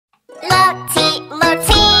Lotty,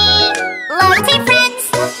 Lotty, Lotty friends.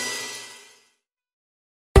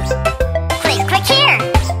 Click, click here.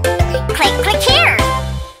 Click, click here.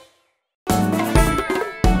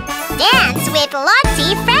 Dance with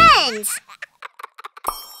Lotty friends.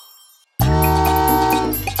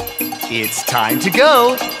 It's time to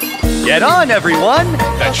go. Get on, everyone.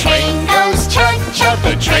 The train goes chug, chug.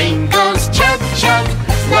 The train goes chug, chug.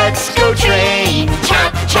 Let's go train,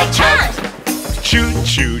 chug, chug, chug.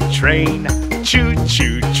 Choo-choo train,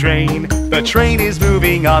 choo-choo train. The train is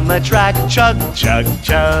moving on the track. Chug, chug,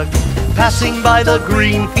 chug. Passing by the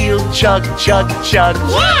green field. Chug, chug, chug.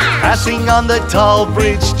 Yeah! Passing on the tall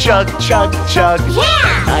bridge. Chug, chug, chug.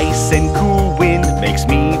 Yeah! Nice and cool wind makes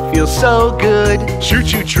me feel so good.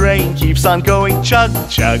 Choo-choo train keeps on going. Chug,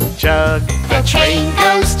 chug, chug. The train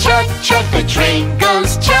goes chug, chug. The train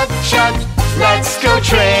goes chug, chug. Let's go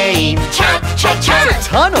train, chug, chug, chug. It's a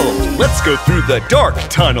tunnel. Let's go through the dark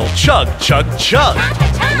tunnel. Chug, chug, chug.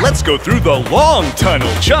 Let's go through the long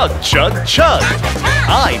tunnel. Chug, chug, chug.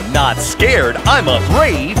 I'm not scared. I'm a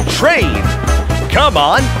brave train. Come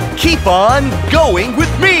on, keep on going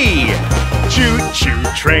with me. Choo-choo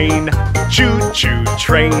train, choo-choo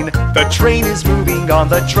train. The train is moving on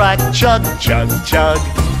the track. Chug, chug, chug.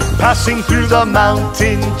 Passing through the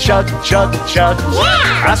mountain. Chug, chug, chug.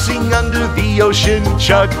 Yeah! Passing under the ocean.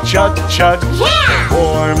 Chug, chug, chug. Yeah!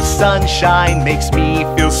 Warm sunshine makes me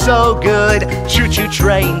feel so good. Choo-choo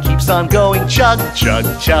train keeps on going. Chug, chug,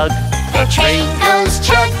 chug. The train goes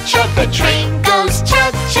chug, chug. The train goes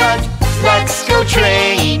chug, chug. Let's go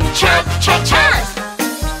train, chug, chug, chug.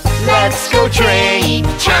 Let's go train,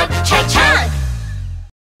 chug, chug, chug.